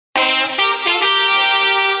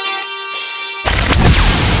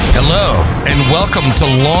Hello, and welcome to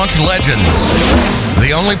Launch Legends,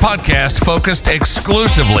 the only podcast focused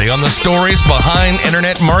exclusively on the stories behind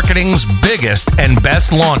internet marketing's biggest and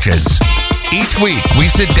best launches. Each week, we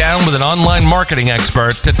sit down with an online marketing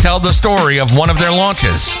expert to tell the story of one of their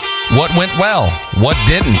launches, what went well, what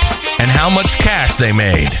didn't, and how much cash they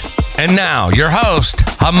made. And now, your host,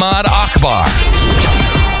 Hamad Akbar.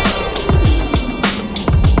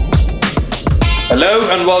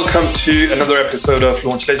 Hello and welcome to another episode of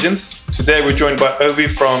Launch Legends. Today we're joined by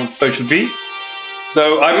Ovi from SocialBee.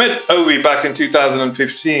 So I met Ovi back in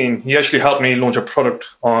 2015. He actually helped me launch a product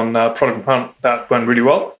on Product Hunt that went really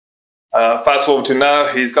well. Fast forward to now,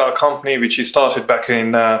 he's got a company which he started back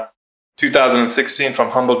in 2016 from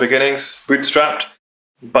humble beginnings, bootstrapped.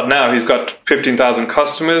 But now he's got 15,000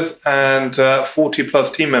 customers and 40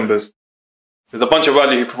 plus team members. There's a bunch of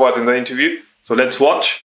value he provides in the interview. So let's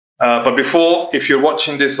watch. But before, if you're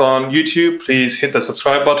watching this on YouTube, please hit the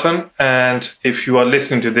subscribe button. And if you are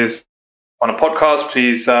listening to this on a podcast,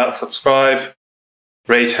 please subscribe,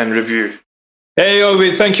 rate, and review. Hey,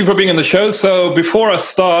 Ovi, thank you for being on the show. So before I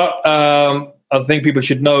start, I think people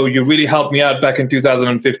should know you really helped me out back in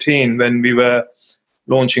 2015 when we were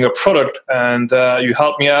launching a product. And you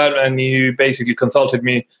helped me out and you basically consulted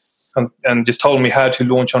me and just told me how to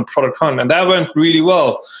launch on Product Hunt. And that went really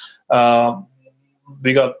well.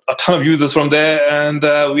 We got a ton of users from there, and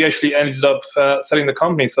we actually ended up selling the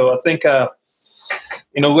company. So I think,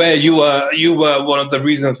 in a way, you were one of the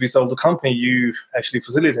reasons we sold the company. You actually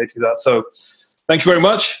facilitated that. So thank you very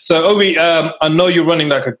much. So Ovi, I know you're running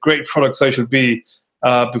like a great product, SocialBee.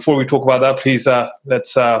 Before we talk about that, please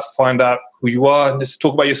let's find out who you are. Let's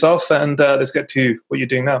talk about yourself, and let's get to what you're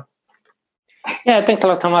doing now. Yeah, thanks a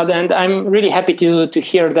lot, Hamad. And I'm really happy to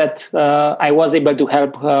hear that I was able to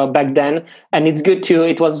help back then. And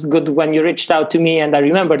it was good when you reached out to me and I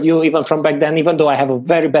remembered you even from back then, even though I have a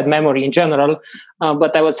very bad memory in general.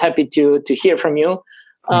 But I was happy to hear from you.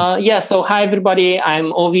 So hi, everybody.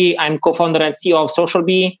 I'm Ovi. I'm co-founder and CEO of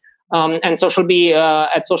SocialBee. And SocialBee,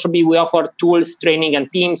 at SocialBee, we offer tools, training,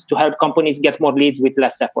 and teams to help companies get more leads with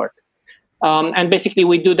less effort. And basically,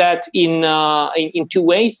 we do that in two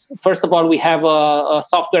ways. First of all, we have a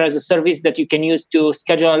software as a service that you can use to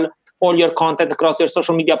schedule all your content across your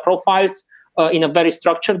social media profiles in a very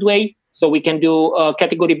structured way. So we can do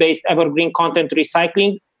category-based evergreen content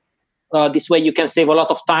recycling. This way, you can save a lot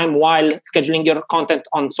of time while scheduling your content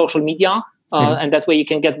on social media. And that way, you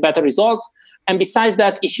can get better results. And besides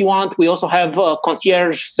that, if you want, we also have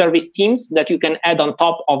concierge service teams that you can add on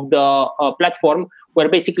top of the platform, where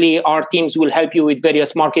basically our teams will help you with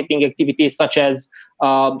various marketing activities such as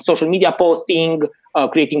social media posting,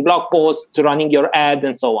 creating blog posts, running your ads,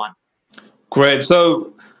 and so on. Great.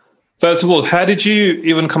 So first of all, how did you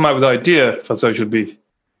even come up with the idea for SocialBee?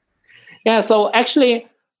 Yeah, so actually,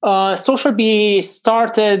 SocialBee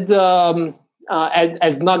started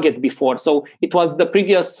as Nugget before. So it was the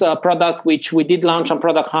previous product which we did launch on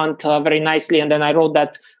Product Hunt very nicely. And then I wrote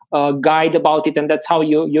that guide about it. And that's how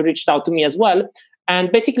you reached out to me as well. And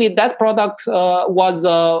basically, that product was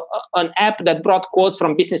an app that brought quotes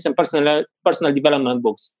from business and personal development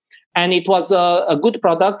books. And it was a good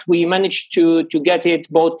product. We managed to get it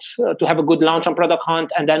both to have a good launch on Product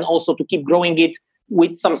Hunt and then also to keep growing it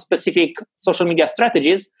with some specific social media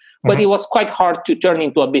strategies. But it was quite hard to turn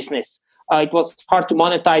into a business. It was hard to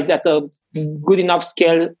monetize at a good enough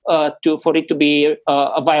scale for it to be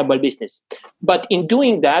a viable business. But in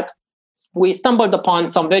doing that, we stumbled upon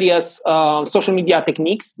some various social media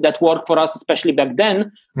techniques that worked for us, especially back then.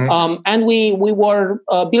 And we were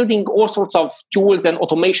building all sorts of tools and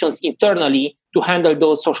automations internally to handle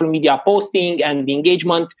those social media posting and the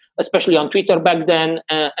engagement, especially on Twitter back then,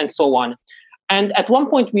 and so on. And at one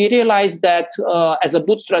point, we realized that as a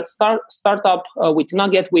bootstrap startup with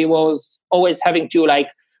Nugget, we was always having to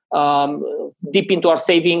dip into our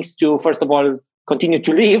savings to, first of all, continue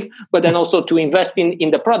to live, but then also to invest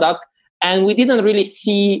in the product. And we didn't really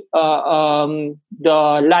see the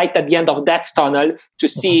light at the end of that tunnel to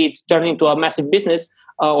see it turn into a massive business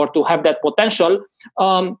or to have that potential.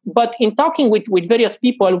 But in talking with various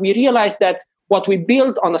people, we realized that what we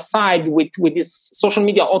built on the side with this social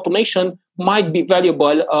media automation might be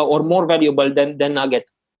valuable or more valuable than Nugget.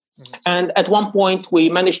 And at one point, we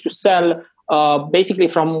managed to sell basically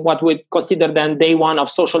from what we consider then day one of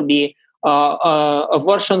SocialBee, a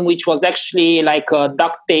version which was actually like a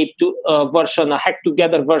duct tape version, a hacked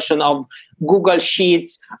together version of Google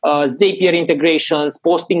Sheets, Zapier integrations,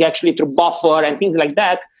 posting actually through Buffer and things like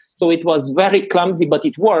that. So it was very clumsy, but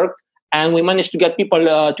it worked. And we managed to get people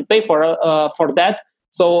to pay for that.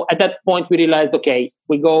 So at that point, we realized, okay,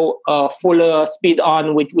 we go full speed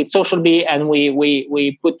on with SocialBee, and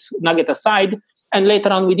we put Nugget aside. And later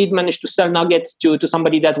on, we did manage to sell Nugget to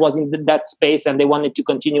somebody that was in that space, and they wanted to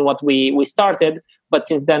continue what we started. But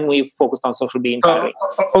since then, we've focused on SocialBee entirely.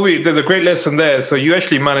 There's a great lesson there. So you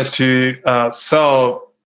actually managed to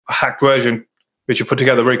sell a hacked version, which you put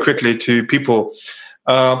together very quickly to people.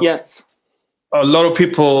 Yes. A lot of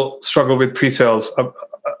people struggle with pre-sales.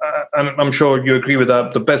 And I'm sure you agree with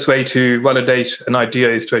that. The best way to validate an idea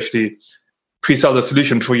is to actually pre-sell the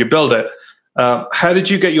solution before you build it. How did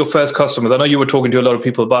you get your first customers? I know you were talking to a lot of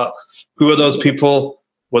people, but who are those people?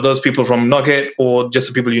 Were those people from Nugget or just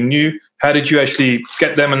the people you knew? How did you actually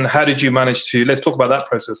get them, and how did you manage to? Let's talk about that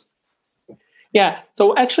process. Yeah.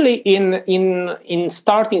 So actually, in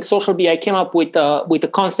starting SocialBee, I came up with a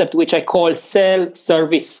concept which I call sell,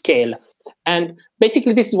 service, scale. And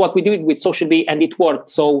basically, this is what we do with SocialBee, and it worked.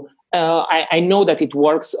 So I know that it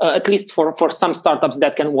works, at least for some startups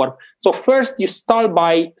that can work. So first, you start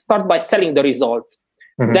by selling the results.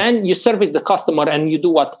 Mm-hmm. Then you service the customer, and you do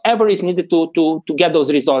whatever is needed to get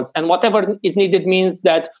those results. And whatever is needed means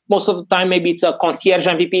that most of the time, maybe it's a concierge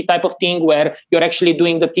MVP type of thing where you're actually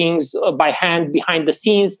doing the things by hand behind the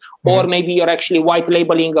scenes, mm-hmm. or maybe you're actually white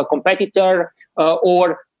labeling a competitor,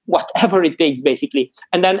 or whatever it takes, basically.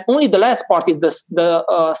 And then only the last part is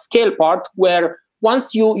the scale part, where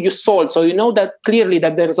once you sold, so you know that clearly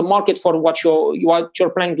that there is a market for what you're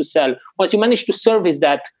planning to sell. Once you manage to service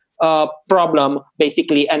that problem,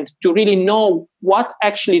 basically, and to really know what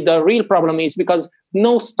actually the real problem is, because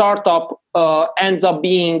no startup ends up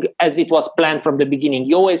being as it was planned from the beginning.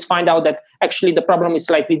 You always find out that actually the problem is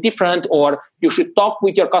slightly different, or you should talk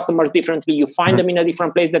with your customers differently. You find them in a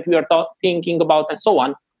different place that we are thinking about, and so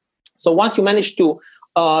on. So once you manage to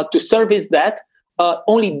service that,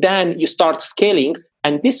 only then you start scaling.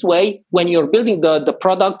 And this way, when you're building the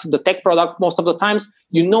product, the tech product, most of the times,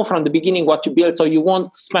 you know from the beginning what to build. So you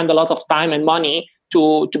won't spend a lot of time and money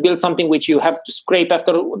to build something which you have to scrape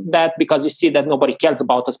after that, because you see that nobody cares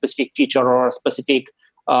about a specific feature or a specific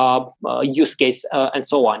use case, and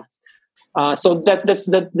so on. So that's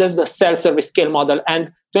the sell, service, scale model.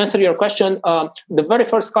 And to answer your question, the very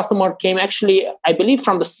first customer came actually, I believe,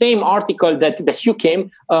 from the same article that you came.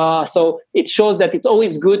 So it shows that it's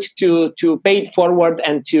always good to pay it forward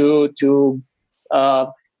and to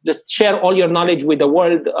just share all your knowledge with the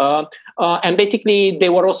world. And basically, they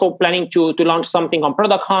were also planning to launch something on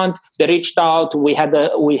Product Hunt. They reached out. We had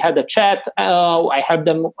a chat. I helped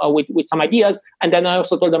them with some ideas, and then I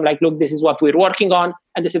also told them, like, look, this is what we're working on.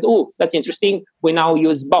 And they said, oh, that's interesting. We now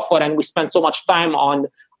use Buffer, and we spend so much time on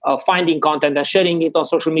finding content and sharing it on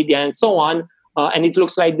social media and so on. And it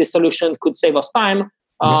looks like this solution could save us time.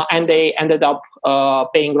 And they ended up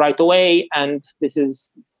paying right away. And this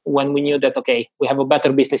is when we knew that, okay, we have a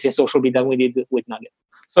better business in SocialBee than we did with Nugget.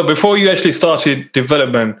 So before you actually started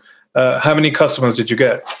development, how many customers did you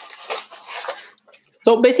get?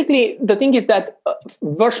 So basically, the thing is that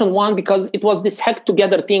version 1, because it was this hack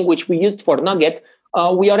together thing which we used for Nugget,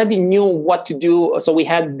 we already knew what to do. So we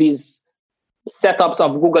had these setups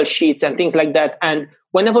of Google Sheets and things like that. And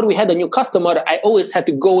whenever we had a new customer, I always had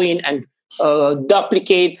to go in and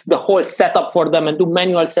duplicate the whole setup for them and do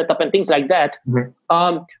manual setup and things like that.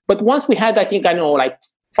 Mm-hmm. But once we had, I think, I don't know, like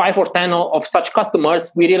 5 or 10 of such customers,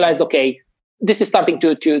 we realized, okay, this is starting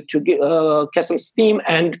to get some steam.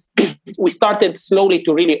 And we started slowly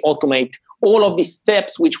to really automate all of these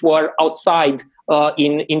steps which were outside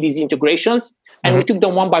in these integrations. And we took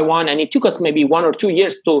them one by one. And it took us maybe 1 or 2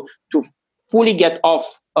 years to fully get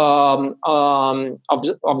off of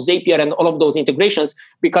Zapier and all of those integrations,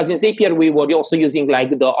 because in Zapier we were also using like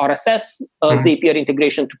the RSS Zapier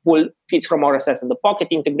integration to pull feeds from RSS, and the Pocket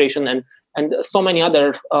integration, and so many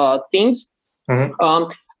other things.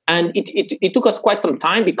 And it took us quite some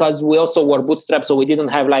time, because we also were bootstrapped, so we didn't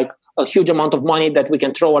have like a huge amount of money that we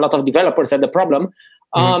can throw a lot of developers at the problem.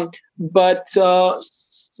 But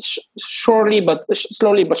slowly but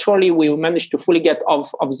surely, we managed to fully get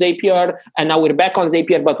off of Zapier, and now we're back on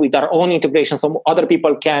Zapier, but with our own integration, so other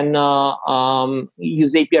people can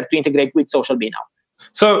use Zapier to integrate with SocialBee now.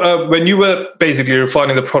 So when you were basically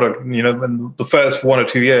refining the product, in the first 1 or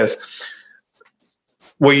 2 years,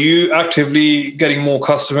 were you actively getting more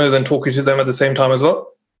customers and talking to them at the same time as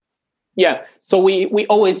well? Yeah, so we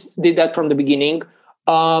always did that from the beginning,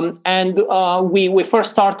 and we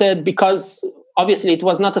first started because obviously it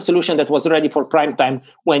was not a solution that was ready for prime time,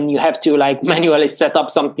 when you have to like manually set up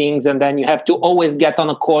some things, and then you have to always get on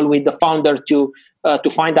a call with the founder to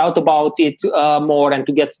find out about it more and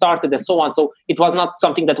to get started and so on. So it was not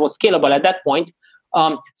something that was scalable at that point.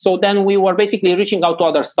 So then we were basically reaching out to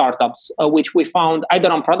other startups, which we found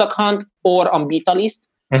either on Product Hunt or on Beta List.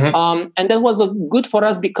 And that was good for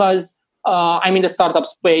us because I'm in the startup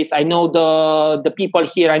space. I know the people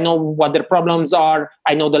here. I know what their problems are.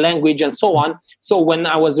 I know the language and so on. So when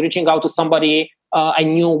I was reaching out to somebody, I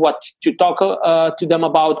knew what to talk to them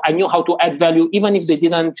about. I knew how to add value, even if they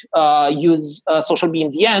didn't use Social Bee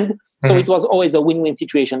in the end. So it was always a win-win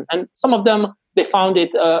situation. And some of them, they found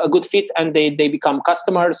it a good fit and they become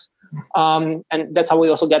customers. And that's how we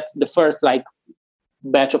also get the first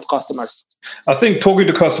batch of customers. I think talking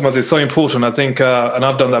to customers is so important. I think, and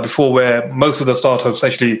I've done that before, where most of the startups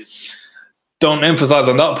actually don't emphasize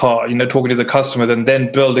on that part, talking to the customers and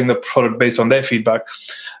then building the product based on their feedback.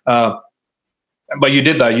 But you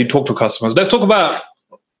did that. You talked to customers. Let's talk about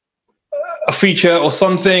a feature or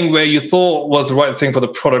something where you thought was the right thing for the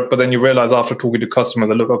product, but then you realize after talking to customers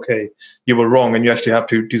that, look, okay, you were wrong and you actually have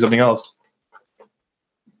to do something else.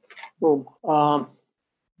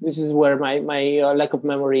 This is where my lack of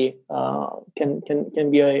memory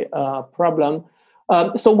can be a problem.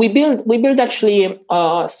 So we built actually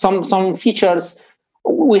some features.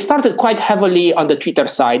 We started quite heavily on the Twitter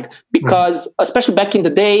side because, especially back in the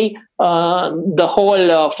day, the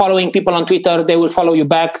whole following people on Twitter, they will follow you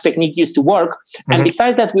back technique used to work. And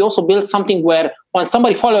besides that, we also built something where when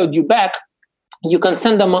somebody followed you back, you can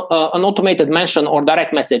send them an automated mention or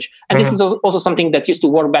direct message. And this is also something that used to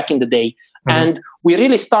work back in the day. And we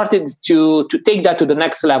really started to take that to the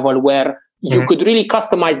next level where you could really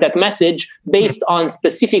customize that message based on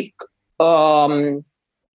specific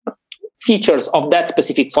features of that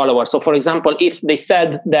specific follower. So, for example, if they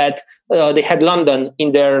said that they had London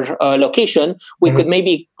in their location, we could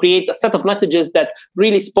maybe create a set of messages that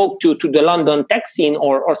really spoke to the London tech scene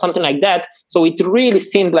or something like that. So it really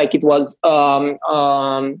seemed like it was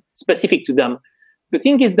specific to them. The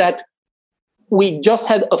thing is that we just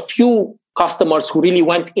had a few customers who really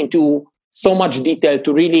went into so much detail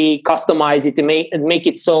to really customize it and make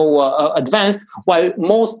it so advanced, while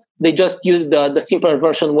most, they just use the simpler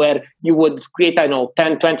version where you would create,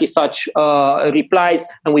 10, 20 such replies,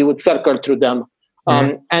 and we would circle through them.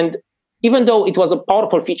 And even though it was a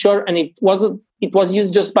powerful feature and it was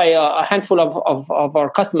used just by a handful of our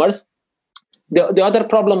customers, the other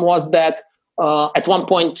problem was that at one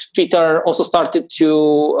point, Twitter also started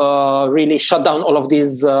to really shut down all of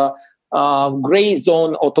these gray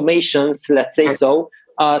zone automations, let's say so.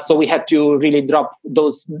 So we had to really drop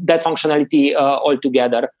that functionality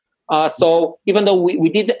altogether. So even though we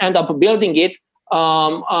did end up building it,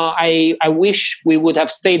 I wish we would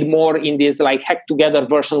have stayed more in this hacked together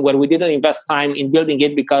version where we didn't invest time in building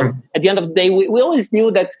it, because at the end of the day, we always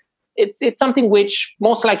knew that it's something which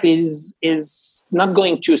most likely is not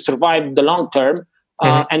going to survive the long term,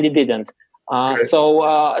 and it didn't. So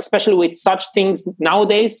especially with such things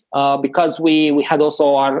nowadays, because we had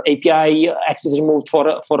also our API access removed for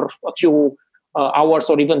a few hours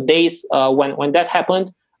or even days when that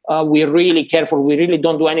happened, we're really careful. We really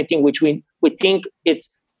don't do anything which we think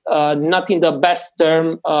it's not in the best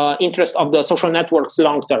term interest of the social networks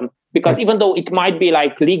long term. Because even though it might be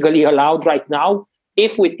legally allowed right now,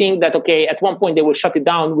 if we think that, okay, at one point they will shut it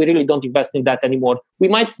down, we really don't invest in that anymore. We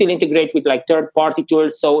might still integrate with third-party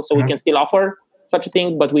tools so we can still offer such a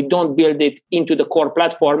thing, but we don't build it into the core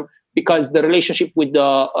platform because the relationship with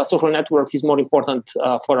the social networks is more important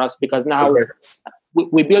for us, because now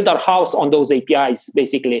we build our house on those APIs,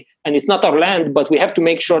 basically. And it's not our land, but we have to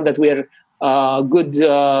make sure that we're good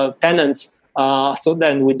tenants, so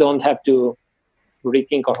then we don't have to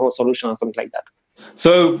rethink our whole solution or something like that.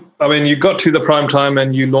 So, you got to the prime time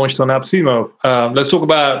and you launched on AppSumo. Let's talk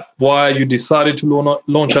about why you decided to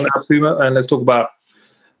launch on AppSumo, and let's talk about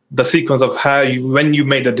the sequence of when you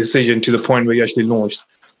made the decision to the point where you actually launched.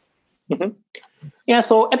 Yeah,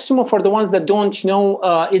 so AppSumo, for the ones that don't know,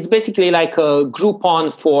 it's basically like a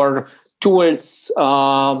Groupon for tools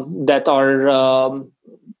that are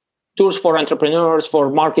tools for entrepreneurs, for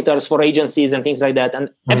marketers, for agencies, and things like that. And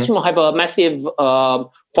AppSumo have a massive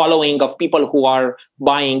following of people who are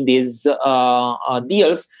buying these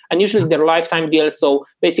deals, and usually they're lifetime deals. So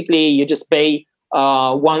basically, you just pay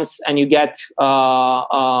once, and you get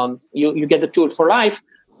you get the tool for life.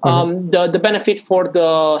 The benefit for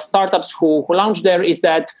the startups who launch there is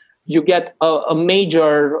that you get a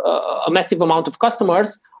massive amount of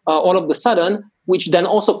customers all of a sudden, which then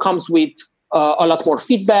also comes with a lot more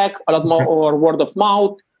feedback, a lot more word of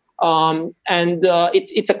mouth, and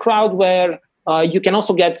it's a crowd where you can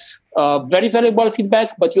also get very valuable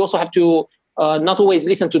feedback, but you also have to not always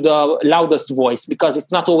listen to the loudest voice, because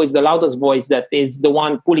it's not always the loudest voice that is the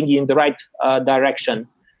one pulling you in the right direction.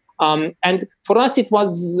 And for us, it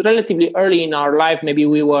was relatively early in our life. Maybe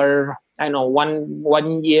we were, I don't know,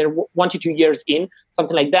 1 to 2 years in,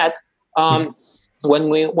 something like that. When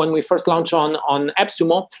we first launched on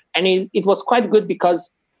AppSumo, and it was quite good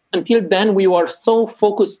because until then we were so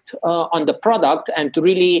focused on the product and to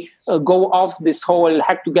really go off this whole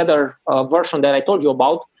hack together version that I told you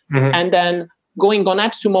about. And then going on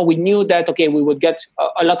AppSumo, we knew that, okay, we would get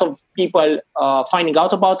a lot of people finding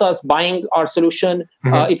out about us, buying our solution.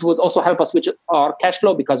 It would also help us with our cash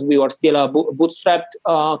flow because we were still a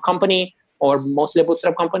bootstrapped company, or mostly a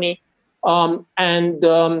bootstrap company.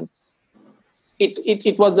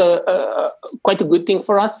 It was quite a good thing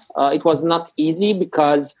for us. It was not easy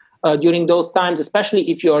because during those times, especially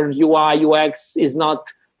if your UI, UX is not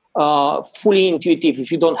fully intuitive,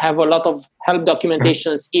 if you don't have a lot of help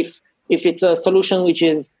documentations, if it's a solution which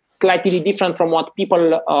is slightly different from what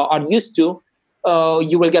people are used to,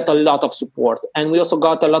 you will get a lot of support. And we also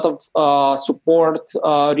got a lot of support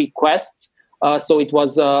requests. So it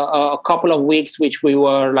was a couple of weeks which we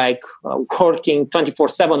were like working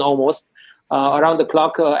 24/7 almost around the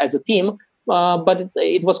clock as a team. But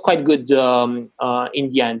it was quite good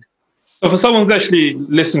in the end. So for someone who's actually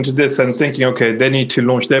listening to this and thinking, okay, they need to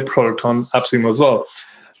launch their product on AppSumo as well,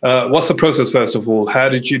 what's the process, first of all? How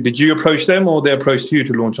did you approach them, or they approached you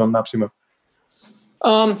to launch on AppSumo?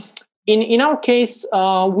 In our case,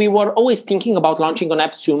 we were always thinking about launching on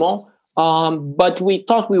AppSumo, but we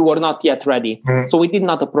thought we were not yet ready. So we did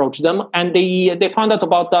not approach them. And they found out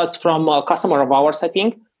about us from a customer of ours, I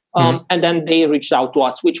think. And then they reached out to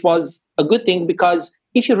us, which was a good thing because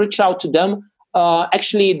if you reach out to them,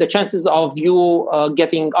 actually the chances of you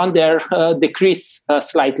getting on there decrease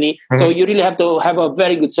slightly. So you really have to have a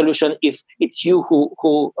very good solution if it's you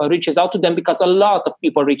who reaches out to them, because a lot of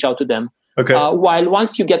people reach out to them. Okay. While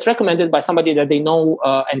once you get recommended by somebody that they know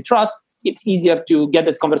and trust, it's easier to get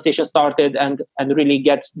that conversation started and really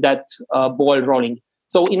get that ball rolling.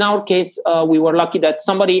 So in our case, we were lucky that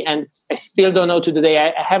somebody, and I still don't know to the day,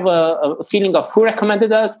 I have a feeling of who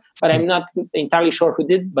recommended us, but I'm not entirely sure who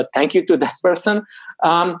did, but thank you to that person.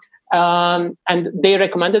 And they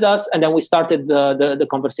recommended us, and then we started the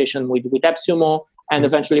conversation with AppSumo, and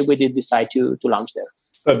eventually we did decide to launch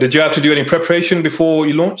there. Did you have to do any preparation before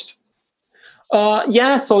you launched?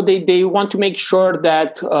 Yeah, so they want to make sure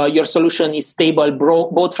that your solution is stable,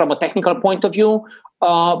 both from a technical point of view,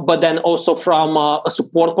 but then also from a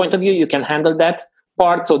support point of view, you can handle that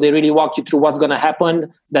part. So they really walk you through what's going to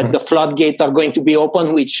happen, that the floodgates are going to be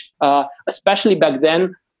open, which especially back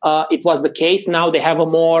then, it was the case. Now they have a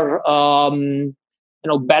more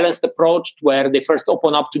balanced approach where they first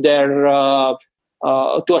open up to their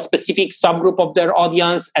to a specific subgroup of their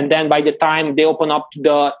audience, and then by the time they open up to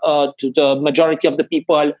the majority of the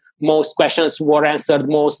people, most questions were answered,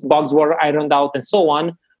 most bugs were ironed out, and so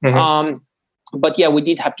on. But yeah, we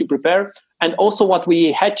did have to prepare. And also what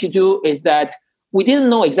we had to do is that we didn't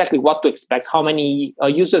know exactly what to expect, how many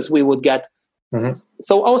users we would get.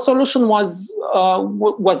 So our solution was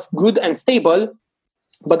good and stable.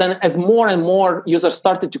 But then as more and more users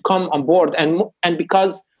started to come on board, and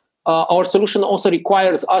because our solution also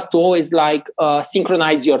requires us to always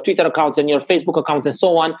synchronize your Twitter accounts and your Facebook accounts and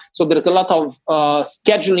so on. So there's a lot of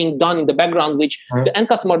scheduling done in the background, which the end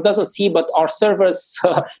customer doesn't see, but our servers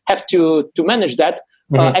have to manage that.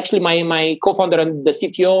 Actually, my co-founder and the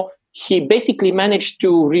CTO, he basically managed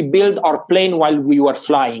to rebuild our plane while we were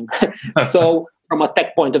flying. So from a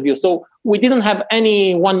tech point of view, so we didn't have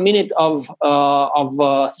any 1 minute of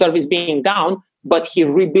service being down, but he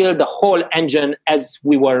rebuilt the whole engine as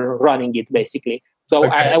we were running it, basically. So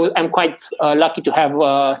okay. I'm quite lucky to have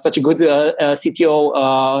such a good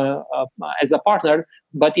CTO as a partner,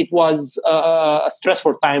 but it was a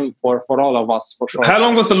stressful time for all of us, for sure. How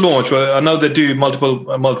long was the launch? Well, I know they do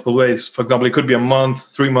multiple ways. For example, it could be a month,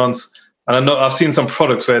 3 months. And I know I've seen some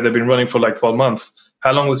products where they've been running for 12 months.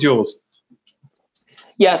 How long was yours?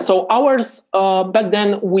 Yeah, so ours, back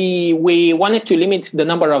then, we wanted to limit the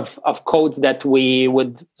number of codes that we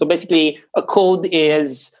would... So basically, a code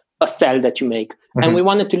is a cell that you make. And we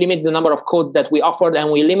wanted to limit the number of codes that we offered,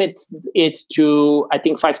 and we limit it to, I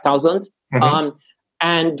think, 5,000.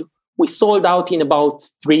 And we sold out in about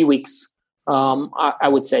 3 weeks, I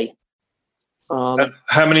would say.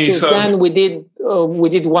 How many? Since then, we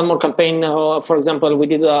did one more campaign. For example, we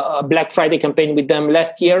did a Black Friday campaign with them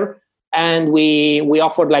last year. And we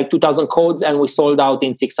offered 2,000 codes, and we sold out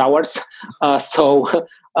in 6 hours. So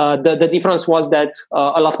the difference was that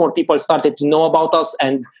a lot more people started to know about us,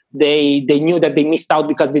 and they knew that they missed out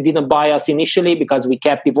because they didn't buy us initially, because we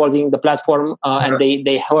kept evolving the platform, and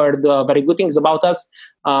they heard very good things about us.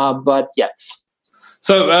 But yeah.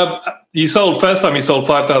 So first time you sold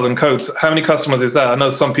 5,000 codes. How many customers is that? I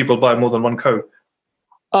know some people buy more than one code.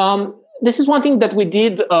 This is one thing that we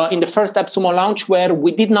did in the first AppSumo launch, where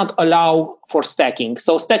we did not allow for stacking.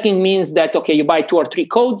 So stacking means that, okay, you buy 2 or 3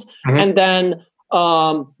 codes, and then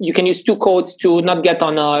you can use 2 codes to not get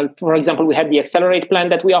on, for example, we had the Accelerate plan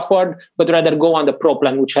that we offered, but rather go on the Pro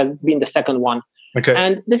plan, which has been the second one. Okay.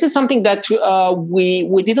 And this is something that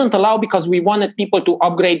we didn't allow because we wanted people to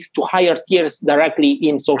upgrade to higher tiers directly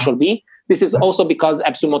in SocialBee. This is also because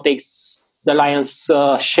AppSumo takes the lion's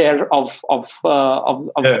share of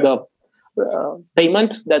the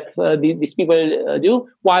payment that these people do.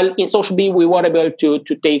 While in SocialBee, we were able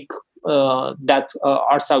to take that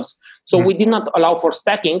ourselves. So we did not allow for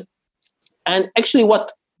stacking. And actually,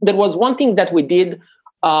 there was one thing that we did,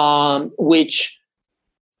 which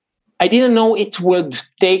I didn't know it would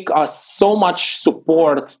take us so much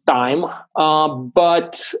support time,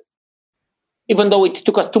 but even though it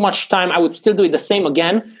took us too much time, I would still do it the same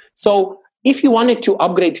again. So if you wanted to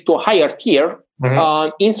upgrade to a higher tier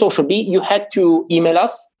in SocialBee, you had to email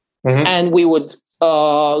us, and we would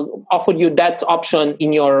offer you that option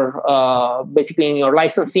in your basically in your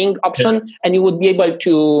licensing option, and you would be able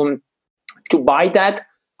to buy that.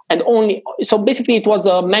 And so basically it was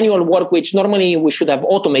a manual work, which normally we should have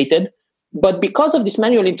automated. But because of this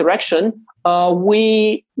manual interaction,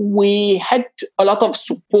 we had a lot of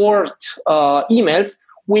support emails,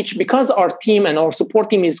 which, because our team and our support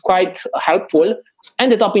team is quite helpful,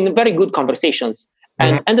 ended up in very good conversations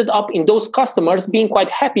and ended up in those customers being quite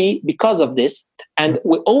happy because of this. And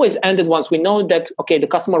we always ended, once we know that, okay, the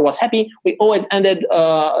customer was happy, we always ended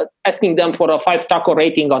asking them for a 5 taco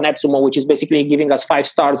rating on AppSumo, which is basically giving us 5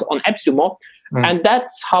 stars on AppSumo. And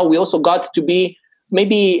that's how we also got to be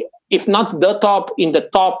maybe, if not the top, in the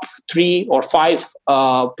top 3 or 5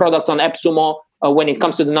 products on AppSumo when it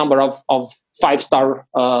comes to the number of 5-star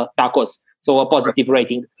tacos. So a positive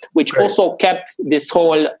rating, which also kept this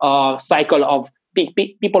whole cycle of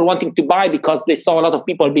people wanting to buy because they saw a lot of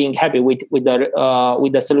people being happy with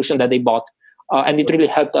the solution that they bought, and it really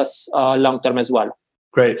helped us long term as well.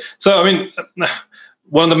 Great. So I mean,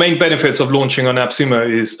 one of the main benefits of launching on AppSumo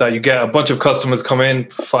is that you get a bunch of customers come in,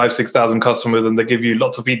 5,000-6,000 customers, and they give you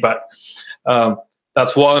lots of feedback.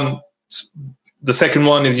 That's one. The second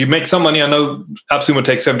one is you make some money. I know AppSumo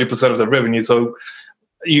takes 70% of the revenue, so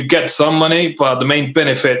you get some money, but the main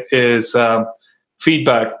benefit is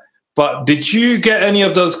feedback. But did you get any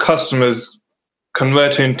of those customers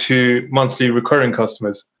convert into monthly recurring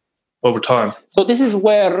customers over time? So this is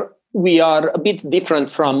where we are a bit different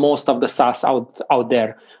from most of the SaaS out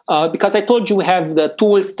there. Because I told you we have the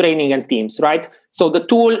tools, training, and teams, right? So the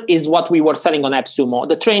tool is what we were selling on AppSumo.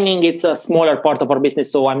 The training, it's a smaller part of our business,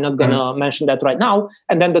 so I'm not going to mention that right now.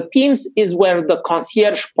 And then the teams is where the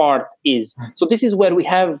concierge part is. So this is where we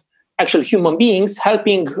have actual human beings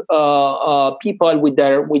helping people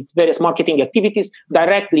with various marketing activities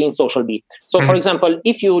directly in SocialBee. So for example,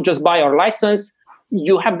 if you just buy our license,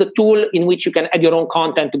 you have the tool in which you can add your own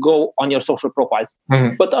content to go on your social profiles.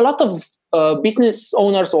 But a lot of business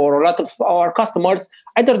owners or a lot of our customers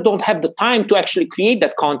either don't have the time to actually create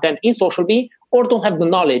that content in SocialBee, or don't have the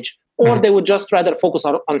knowledge, or they would just rather focus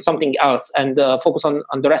on something else and focus on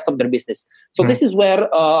the rest of their business. So this is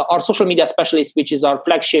where our social media specialist, which is our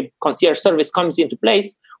flagship concierge service, comes into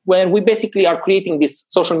place, where we basically are creating this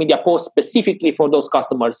social media post specifically for those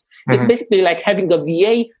customers. It's basically like having a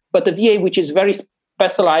VA, but a VA which is very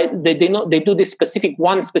specialized. They do this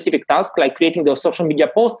one specific task, like creating those social media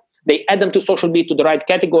posts. They add them to SocialBee to the right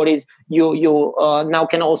categories. You now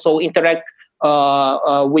can also interact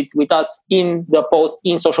with us in the post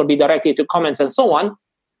in SocialBee directly to comments and so on.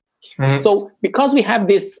 So because we have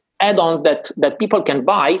these add-ons that people can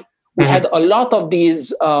buy, we had a lot of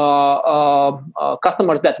these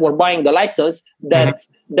customers that were buying the license that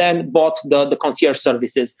then bought the concierge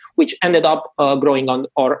services, which ended up growing on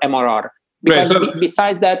our MRR. Because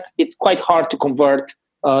besides that, it's quite hard to convert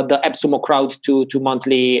the AppSumo crowd to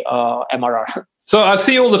monthly MRR. So I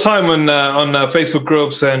see all the time on Facebook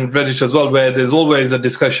groups and Reddit as well, where there's always a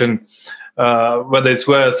discussion whether it's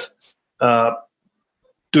worth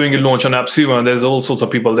doing a launch on AppSumo. And there's all sorts of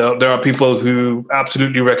people. There are people who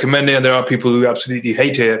absolutely recommend it, and there are people who absolutely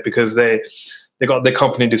hate it because they got their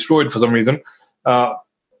company destroyed for some reason. I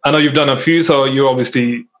know you've done a few, so you're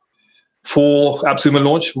obviously for AppSumo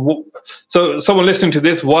launch. So someone listening to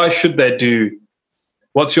this, what's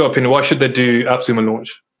your opinion? Why should they do AppSumo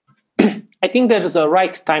launch? I think there's a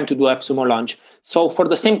right time to do AppSumo launch. So for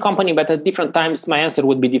the same company, but at different times, my answer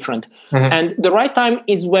would be different. And the right time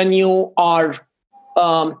is when you are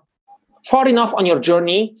far enough on your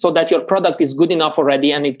journey so that your product is good enough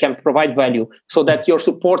already and it can provide value, so that your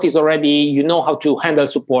support is already, you know how to handle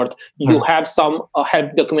support, you have some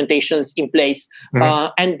help documentations in place,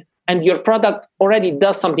 and your product already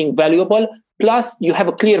does something valuable. Plus, you have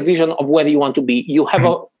a clear vision of where you want to be. You have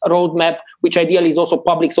a roadmap, which ideally is also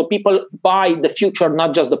public, so people buy the future,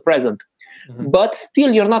 not just the present. But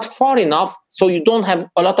still, you're not far enough, so you don't have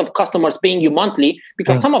a lot of customers paying you monthly,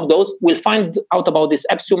 because some of those will find out about this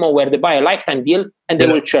AppSumo where they buy a lifetime deal and they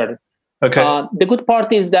will churn. Okay. The good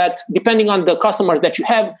part is that depending on the customers that you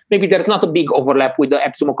have, maybe there's not a big overlap with the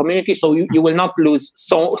AppSumo community, so you will not lose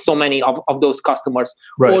so many of those customers.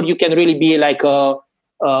 Right. Or you can really be like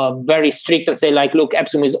very strict and say like, look,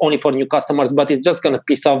 AppSumo is only for new customers, but it's just going to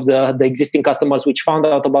piss off the existing customers which found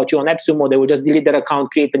out about you on AppSumo. They will just delete their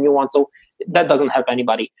account, create a new one. So that doesn't help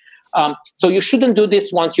anybody. So you shouldn't do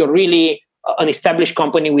this once you're really an established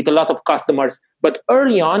company with a lot of customers. But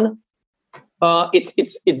early on, it's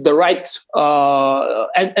the right,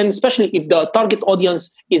 and especially if the target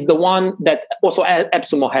audience is the one that also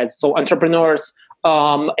AppSumo has. So entrepreneurs,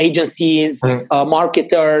 agencies,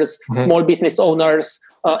 marketers, small business owners,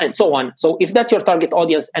 and so on. So if that's your target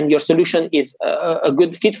audience and your solution is a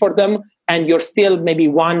good fit for them, and you're still maybe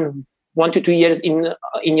 1 to 2 years in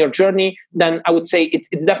your journey, then I would say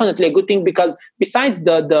it's definitely a good thing, because besides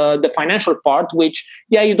the financial part, which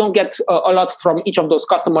you don't get a lot from each of those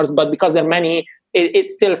customers, but because there are many,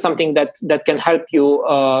 it's still something that can help you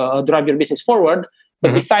drive your business forward.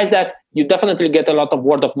 But besides that, you definitely get a lot of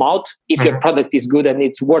word of mouth if your product is good and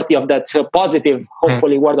it's worthy of that positive,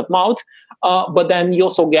 hopefully, word of mouth. But then you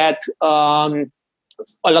also get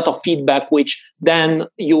a lot of feedback, which then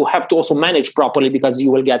you have to also manage properly, because you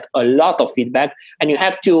will get a lot of feedback and you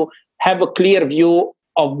have to have a clear view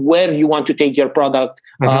of where you want to take your product.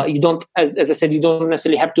 You don't, as I said, you don't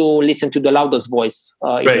necessarily have to listen to the loudest voice.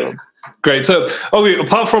 Great. So,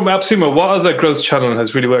 apart from AppSumo, what other growth channel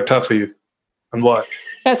has really worked out for you, and why?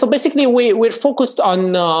 Yeah, so basically we're focused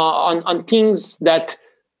on things that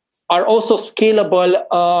are also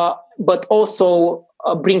scalable, but also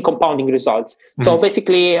bring compounding results. So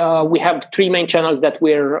basically, we have 3 main channels that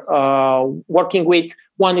we're working with.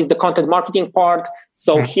 One is the content marketing part.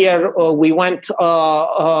 So here we went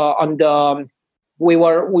we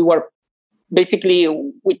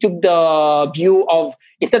took the view of,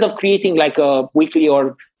 instead of creating like a weekly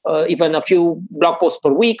or even a few blog posts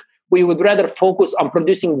per week, we would rather focus on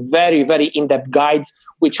producing very, very in-depth guides,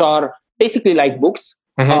 which are basically like books,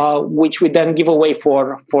 which we then give away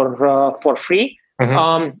for free.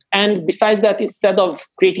 And besides that, instead of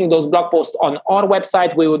creating those blog posts on our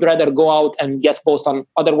website, we would rather go out and guest post on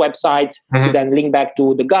other websites to then link back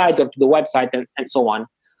to the guides or to the website and so on.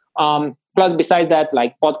 Plus, besides that,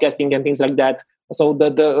 like podcasting and things like that. So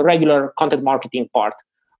the regular content marketing part.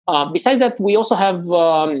 Besides that, we also have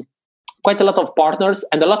quite a lot of partners,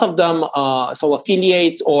 and a lot of them, so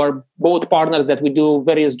affiliates or both partners that we do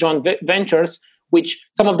various joint ventures, which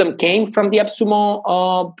some of them came from the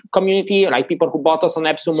AppSumo community, like people who bought us on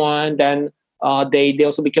AppSumo, and then they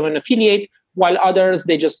also became an affiliate, while others,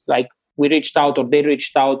 they just like, we reached out or they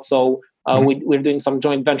reached out. So we're doing some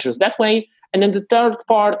joint ventures that way. And then the third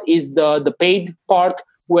part is the paid part,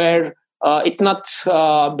 where it's not,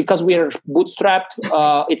 because we're bootstrapped,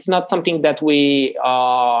 it's not something that we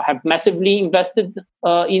have massively invested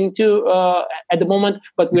into at the moment,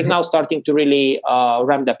 but we're now starting to really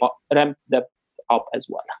ramp that up as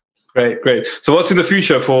well. Great. So what's in the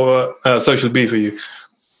future for Social Bee for you?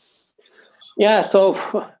 Yeah, so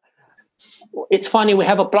it's funny. We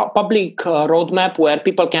have a public roadmap where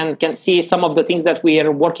people can see some of the things that we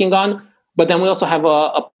are working on, but then we also have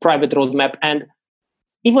a private roadmap. And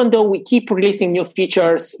even though we keep releasing new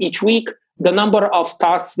features each week, the number of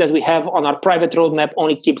tasks that we have on our private roadmap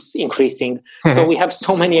only keeps increasing. So we have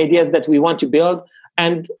so many ideas that we want to build.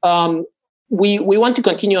 And we want to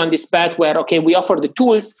continue on this path where, okay, we offer the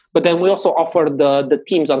tools, but then we also offer the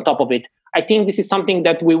teams on top of it. I think this is something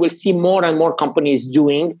that we will see more and more companies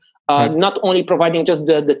doing, not only providing just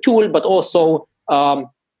the tool, but also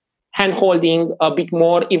hand-holding a bit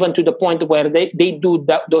more, even to the point where they do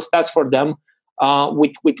those tasks for them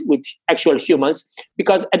with actual humans.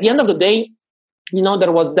 Because at the end of the day,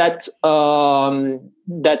 there was that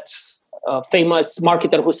famous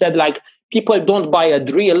marketer who said, like, people don't buy a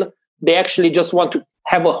drill, they actually just want to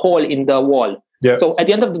have a hole in the wall. Yeah. So at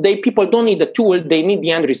the end of the day, people don't need the tool, they need the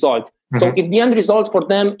end result. So if the end result for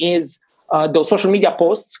them is those social media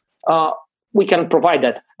posts, we can provide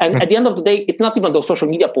that. And at the end of the day, it's not even those social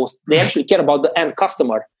media posts. They actually care about the end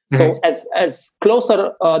customer. So as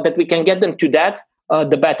closer that we can get them to that,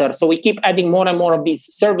 the better. So we keep adding more and more of these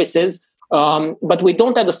services But we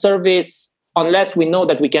don't have a service unless we know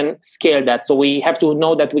that we can scale that. So we have to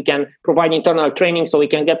know that we can provide internal training, so we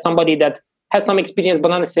can get somebody that has some experience, but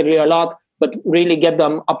not necessarily a lot, but really get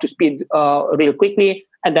them up to speed real quickly.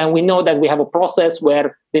 And then we know that we have a process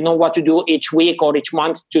where they know what to do each week or each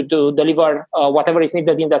month to deliver whatever is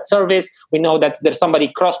needed in that service. We know that there's somebody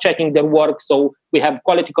cross-checking their work, so we have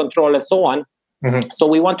quality control and so on. Mm-hmm. So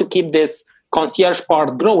we want to keep this concierge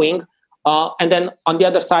part growing. And then on the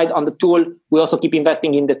other side, on the tool, we also keep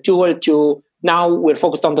investing in the tool to, now we're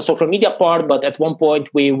focused on the social media part, but at one point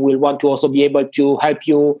we will want to also be able to help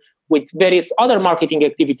you with various other marketing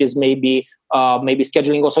activities, maybe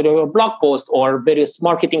scheduling also your blog post or various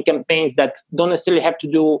marketing campaigns that don't necessarily have to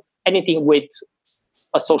do anything with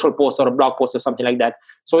a social post or a blog post or something like that.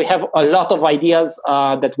 So we have a lot of ideas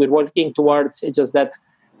that we're working towards. It's just that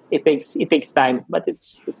it takes time, but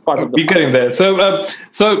it's part of the You're getting there.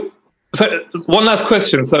 So one last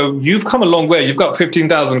question. So you've come a long way. You've got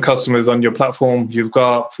 15,000 customers on your platform. You've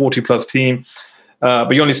got 40 plus team.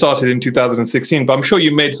 But you only started in 2016. But I'm sure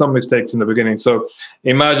you made some mistakes in the beginning. So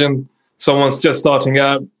imagine someone's just starting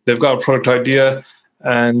out, they've got a product idea,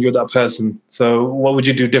 and you're that person. So what would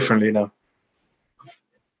you do differently now?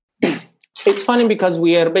 It's funny because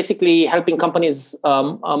we are basically helping companies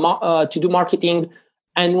to do marketing.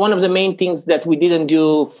 And one of the main things that we didn't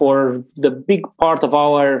do for the big part of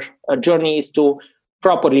our journey is to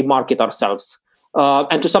properly market ourselves.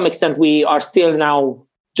 And to some extent, we are still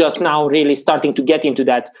just now really starting to get into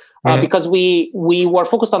that because we were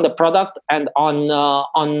focused on the product and on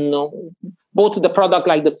both the product,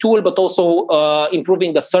 like the tool, but also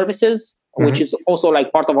improving the services, which is also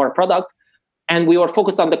like part of our product. And we were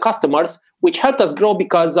focused on the customers, which helped us grow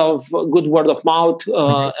because of good word of mouth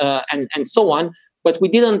and so on. But we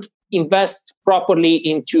didn't invest properly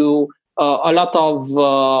into a lot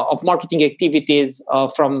of marketing activities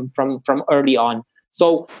from early on. So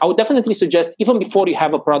I would definitely suggest, even before you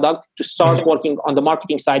have a product, to start working on the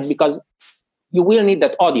marketing side, because you will need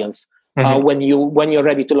that audience when you're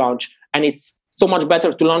ready to launch. And it's so much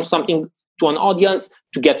better to launch something to an audience,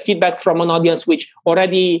 to get feedback from an audience which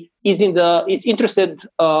already is interested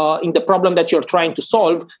in the problem that you're trying to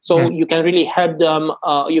solve. So you can really help them.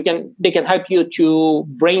 They can help you to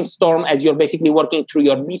brainstorm as you're basically working through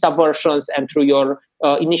your beta versions and through your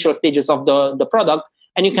initial stages of the product.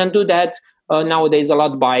 And you can do that nowadays a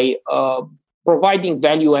lot by providing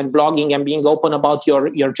value and blogging and being open about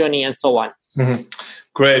your journey and so on. Mm-hmm.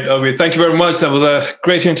 Great, Ovi. Thank you very much. That was a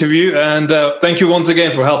great interview. And thank you once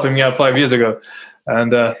again for helping me out 5 years ago.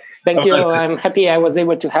 And thank you. I'm happy I was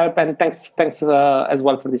able to help. And thanks as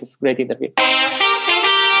well for this great interview.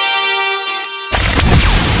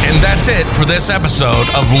 And that's it for this episode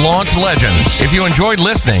of Launch Legends. If you enjoyed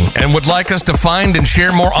listening and would like us to find and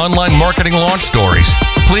share more online marketing launch stories,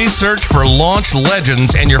 please search for Launch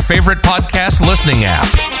Legends in your favorite podcast listening app,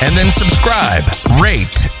 and then subscribe,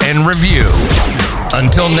 rate, and review.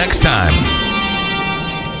 Until next time.